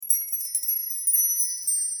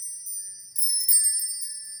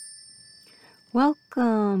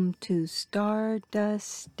Welcome to Stardust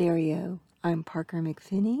Stereo. I'm Parker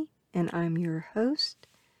McPhinney, and I'm your host.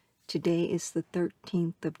 Today is the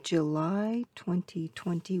 13th of July,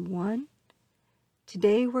 2021.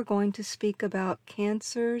 Today we're going to speak about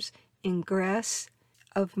Cancer's ingress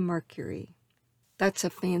of Mercury. That's a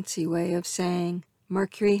fancy way of saying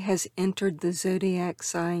Mercury has entered the zodiac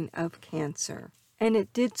sign of Cancer. And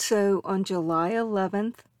it did so on July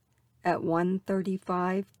 11th at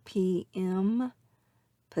 1:35 p.m.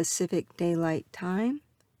 Pacific Daylight Time.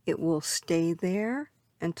 It will stay there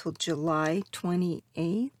until July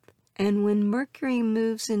 28th. And when Mercury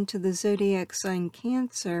moves into the zodiac sign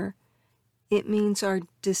Cancer, it means our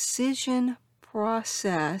decision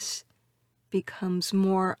process becomes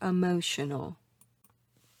more emotional.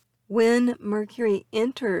 When Mercury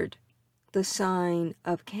entered the sign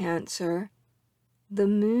of Cancer, the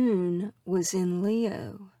moon was in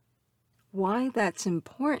Leo. Why that's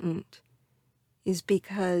important is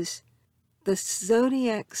because the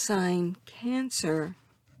zodiac sign Cancer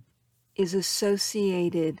is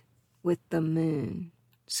associated with the moon.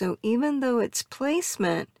 So even though its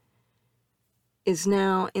placement is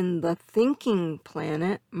now in the thinking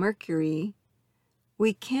planet, Mercury,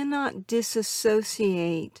 we cannot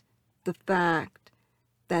disassociate the fact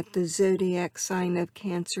that the zodiac sign of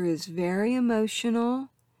Cancer is very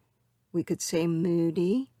emotional, we could say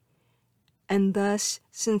moody, and thus,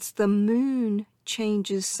 since the moon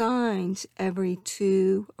changes signs every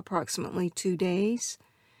approximately 2 days,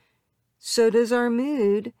 so does our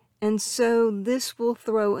mood, and so this will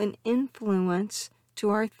throw an influence to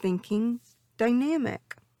our thinking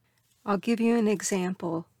dynamic. I'll give you an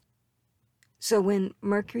example. So when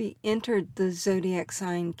Mercury entered the zodiac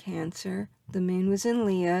sign Cancer, the moon was in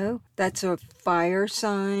Leo. That's a fire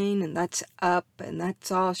sign, and that's up, and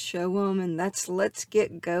that's all show 'em, and that's let's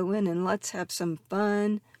get going, and let's have some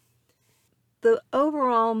fun. The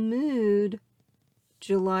overall mood,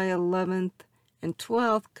 July 11th and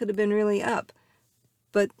 12th, could have been really up.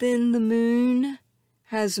 But then the moon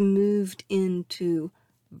has moved into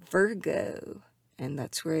Virgo, and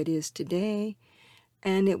that's where it is today.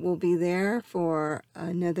 And it will be there for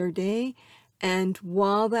another day. And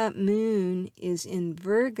while that moon is in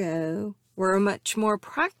Virgo, we're much more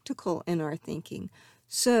practical in our thinking.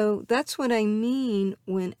 So that's what I mean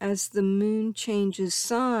when as the moon changes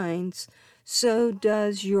signs, so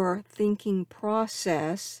does your thinking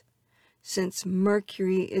process, since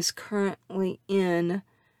Mercury is currently in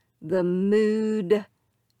the mood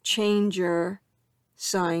changer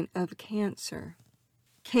sign of Cancer.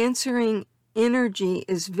 Cancering energy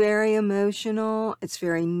is very emotional, it's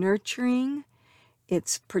very nurturing,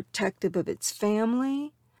 it's protective of its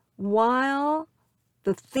family. While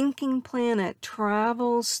the thinking planet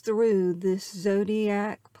travels through this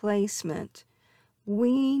zodiac placement,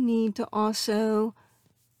 we need to also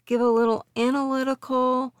give a little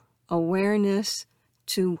analytical awareness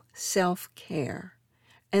to self-care,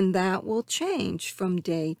 and that will change from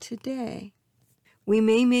day to day. We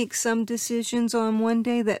may make some decisions on one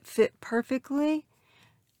day that fit perfectly,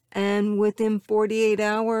 and within 48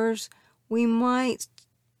 hours, we might,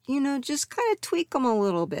 just kind of tweak them a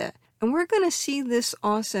little bit. And we're going to see this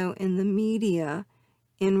also in the media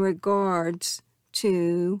in regards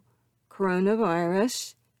to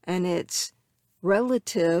coronavirus and its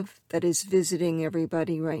relative that is visiting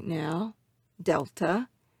everybody right now, Delta.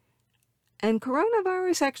 And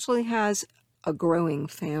coronavirus actually has a growing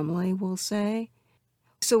family, we'll say.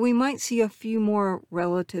 So we might see a few more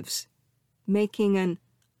relatives making an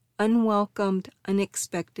unwelcomed,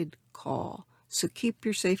 unexpected call. So keep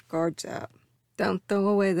your safeguards up. Don't throw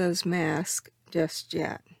away those masks just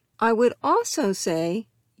yet. I would also say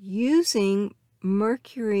using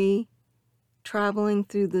Mercury traveling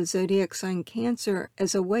through the zodiac sign Cancer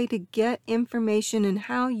as a way to get information and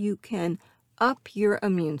how you can up your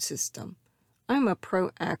immune system. I'm a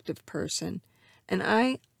proactive person, and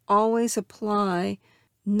I always apply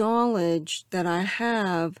knowledge that I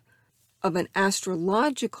have of an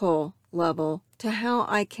astrological level to how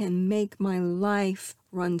I can make my life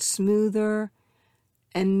run smoother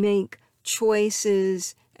and make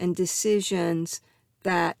choices and decisions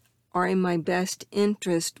that are in my best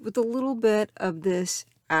interest with a little bit of this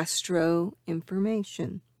astro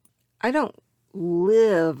information. I don't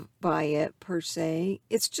live by it per se.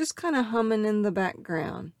 It's just kind of humming in the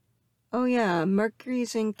background. Oh yeah,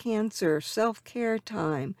 Mercury's in Cancer, self-care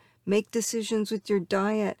time. Make decisions with your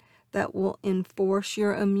diet that will enforce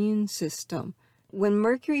your immune system. When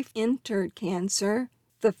Mercury entered Cancer,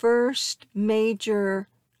 the first major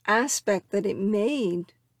aspect that it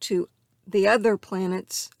made to the other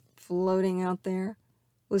planets floating out there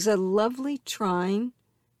was a lovely trine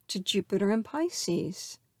to Jupiter in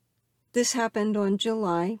Pisces. This happened on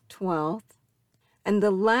July 12th. And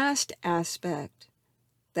the last aspect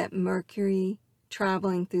that Mercury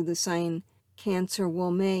traveling through the sign Cancer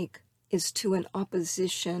will make is to an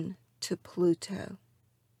opposition to Pluto.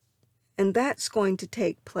 And that's going to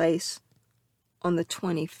take place on the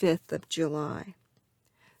 25th of July.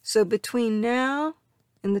 So between now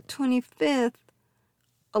and the 25th,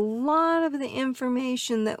 a lot of the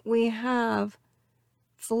information that we have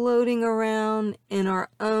floating around in our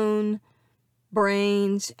own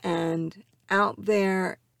brains and out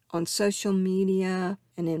there on social media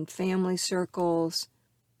and in family circles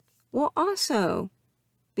will also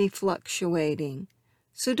be fluctuating.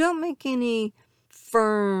 So don't make any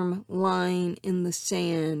firm line in the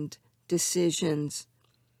sand decisions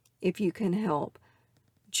if you can help.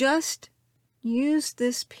 Just use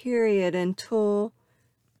this period until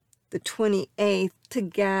the 28th to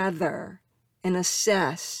gather and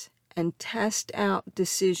assess and test out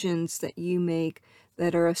decisions that you make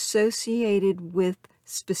that are associated with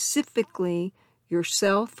specifically your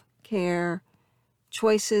self-care,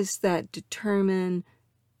 choices that determine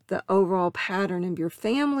the overall pattern of your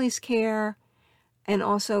family's care, and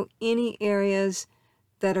also any areas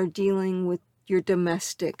that are dealing with your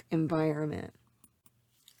domestic environment.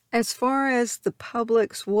 As far as the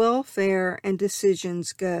public's welfare and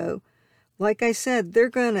decisions go, like I said, they're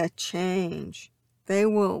going to change. They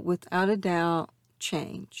will, without a doubt,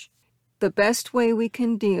 change. The best way we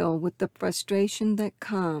can deal with the frustration that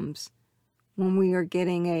comes when we are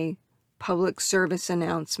getting a public service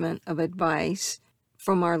announcement of advice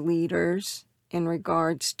from our leaders in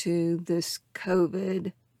regards to this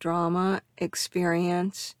COVID drama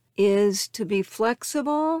experience is to be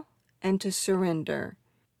flexible and to surrender.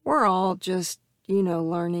 We're all just,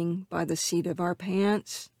 learning by the seat of our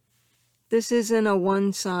pants. This isn't a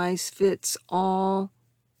one-size-fits-all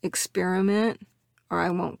experiment, or I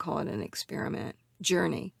won't call it an experiment,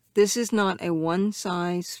 journey. This is not a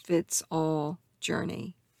one-size-fits-all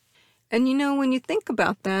journey. And when you think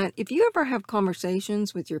about that, if you ever have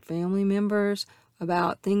conversations with your family members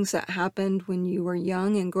about things that happened when you were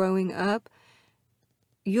young and growing up,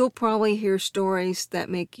 you'll probably hear stories that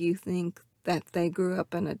make you think that they grew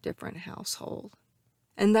up in a different household.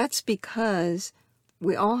 And that's because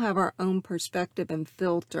we all have our own perspective and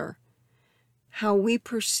filter. How we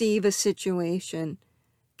perceive a situation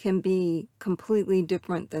can be completely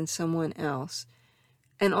different than someone else.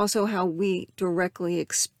 And also how we directly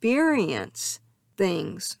experience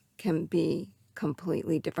things can be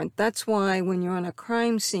completely different. That's why when you're on a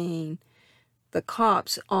crime scene, the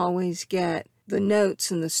cops always get the notes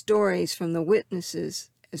and the stories from the witnesses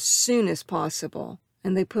as soon as possible.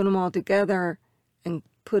 And they put them all together and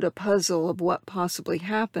put a puzzle of what possibly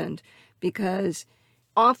happened, because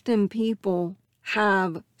often people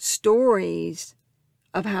have stories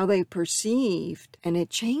of how they perceived, and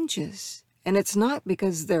it changes. And it's not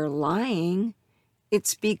because they're lying.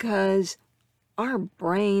 It's because our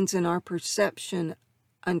brains and our perception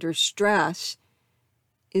under stress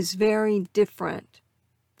is very different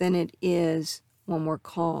than it is when we're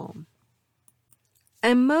calm.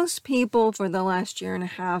 And most people for the last year and a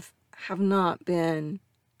half have not been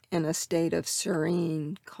in a state of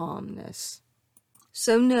serene calmness.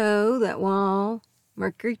 So know that while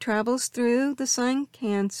Mercury travels through the sign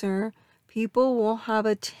Cancer, people will have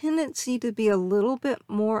a tendency to be a little bit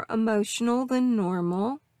more emotional than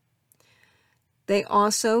normal. They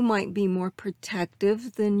also might be more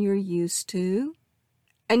protective than you're used to.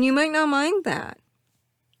 And you might not mind that.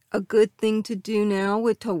 A good thing to do now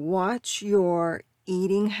would to watch your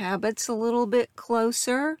eating habits a little bit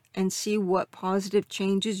closer and see what positive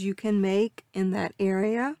changes you can make in that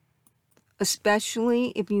area, especially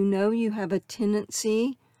if you know you have a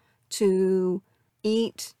tendency to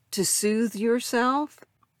eat to soothe yourself.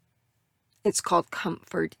 It's called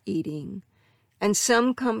comfort eating. And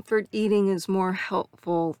some comfort eating is more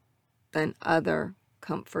helpful than other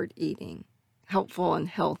comfort eating, helpful and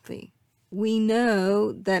healthy. We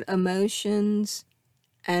know that emotions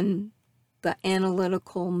and the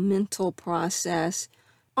analytical mental process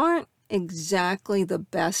aren't exactly the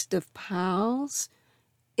best of pals.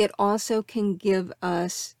 It also can give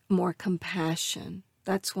us more compassion.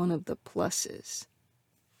 That's one of the pluses.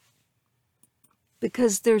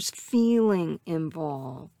 Because there's feeling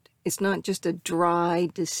involved. It's not just a dry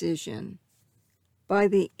decision. By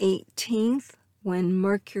the 18th, when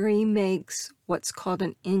Mercury makes what's called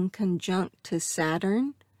an inconjunct to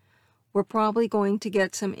Saturn, we're probably going to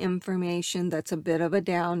get some information that's a bit of a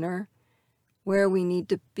downer, where we need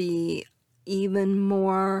to be even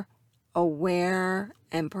more aware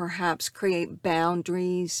and perhaps create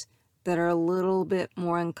boundaries that are a little bit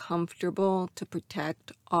more uncomfortable to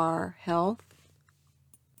protect our health.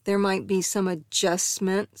 There might be some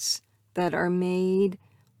adjustments that are made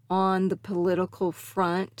on the political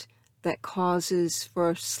front that causes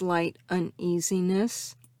for slight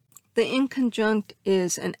uneasiness. The inconjunct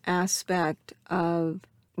is an aspect of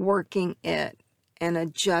working it, an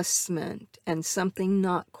adjustment, and something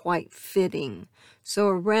not quite fitting. So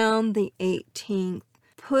around the 18th,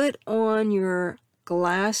 put on your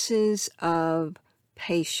glasses of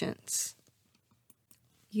patience.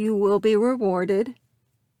 You will be rewarded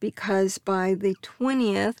because by the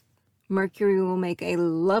 20th, Mercury will make a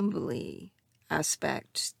lovely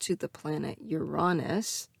aspect to the planet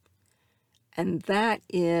Uranus, and that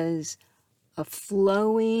is a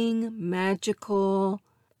flowing, magical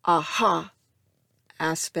aha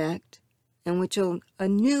aspect in which a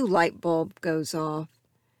new light bulb goes off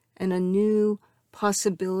and a new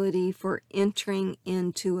possibility for entering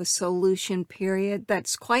into a solution period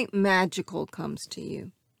that's quite magical comes to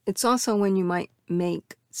you. It's also when you might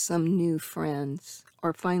make some new friends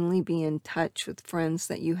or finally be in touch with friends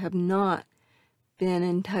that you have not been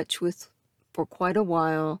in touch with for quite a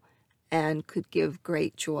while and could give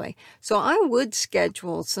great joy. So I would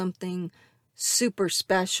schedule something super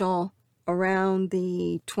special around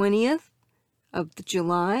the 20th of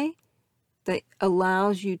July that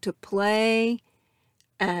allows you to play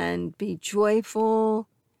and be joyful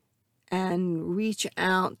and reach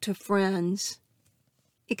out to friends.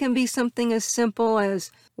 It can be something as simple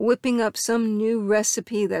as whipping up some new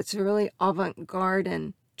recipe that's really avant-garde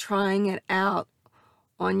and trying it out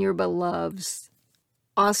on your beloveds.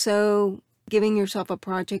 Also, giving yourself a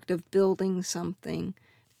project of building something.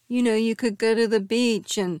 You know, you could go to the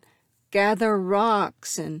beach and gather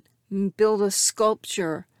rocks and build a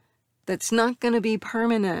sculpture that's not going to be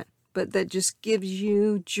permanent, but that just gives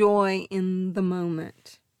you joy in the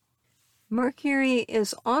moment. Mercury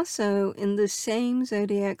is also in the same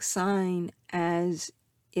zodiac sign as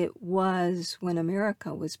it was when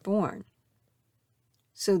America was born.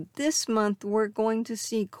 So this month we're going to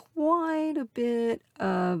see quite a bit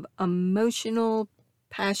of emotional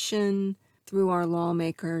passion through our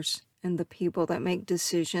lawmakers and the people that make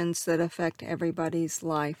decisions that affect everybody's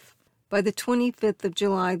life. By the 25th of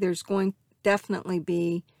July, there's going to definitely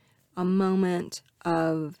be a moment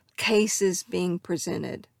of cases being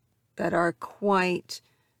presented that are quite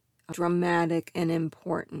dramatic and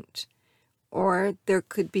important. Or there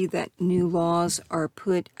could be that new laws are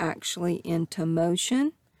put actually into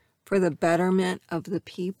motion for the betterment of the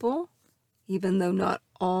people, even though not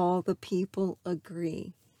all the people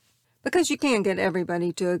agree. Because you can't get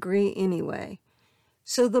everybody to agree anyway.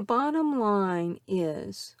 So the bottom line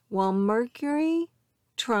is, while Mercury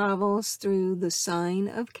travels through the sign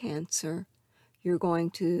of Cancer, you're going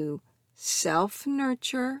to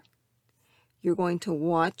self-nurture. You're going to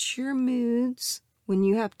watch your moods. When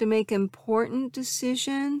you have to make important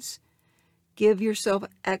decisions, give yourself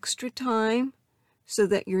extra time so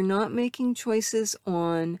that you're not making choices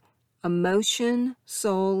on emotion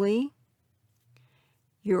solely.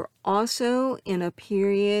 You're also in a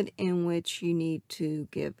period in which you need to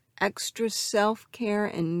give extra self-care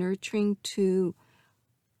and nurturing to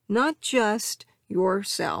not just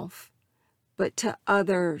yourself, but to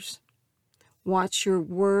others. Watch your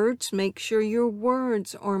words. Make sure your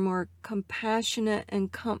words are more compassionate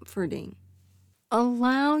and comforting.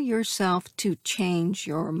 Allow yourself to change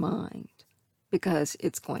your mind because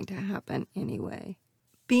it's going to happen anyway.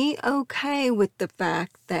 Be okay with the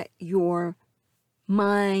fact that your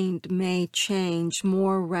mind may change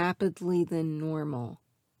more rapidly than normal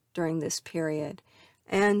during this period.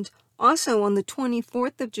 And also on the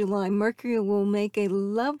 24th of July, Mercury will make a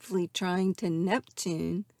lovely trine to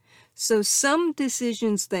Neptune. So some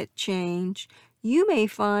decisions that change, you may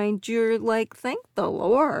find you're like, thank the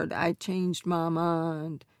Lord I changed my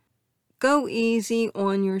mind. Go easy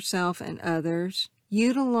on yourself and others.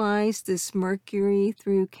 Utilize this Mercury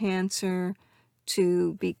through Cancer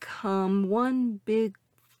to become one big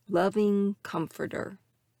loving comforter.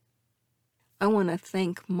 I want to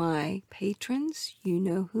thank my patrons. You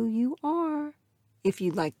know who you are. If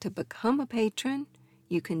you'd like to become a patron,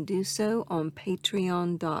 you can do so on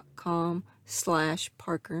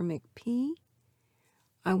patreon.com/ParkerMcP.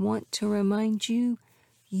 I want to remind you,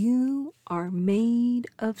 you are made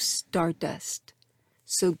of stardust.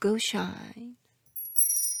 So go shine.